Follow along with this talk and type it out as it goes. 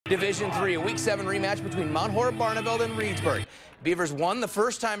Division III, a Week 7 rematch between Mount Horeb, Barneveld, and Reedsburg. Beavers won the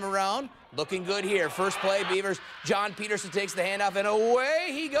first time around. Looking good here. First play, Beavers. John Peterson takes the handoff, and away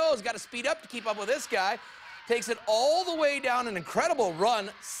he goes. Got to speed up to keep up with this guy. Takes it all the way down. An incredible run.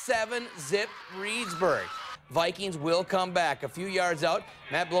 7-zip Reedsburg. Vikings will come back. A few yards out,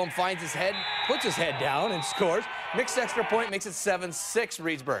 Matt Blom finds his head, puts his head down, and scores. Mixed extra point makes it 7-6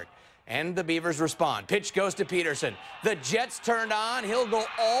 Reedsburg. And the Beavers respond. Pitch goes to Peterson. The Jets turned on. He'll go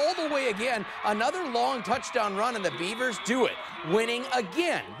all the way again. Another long touchdown run, and the Beavers do it, winning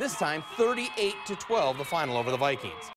again. This time 38-12, the final over the Vikings.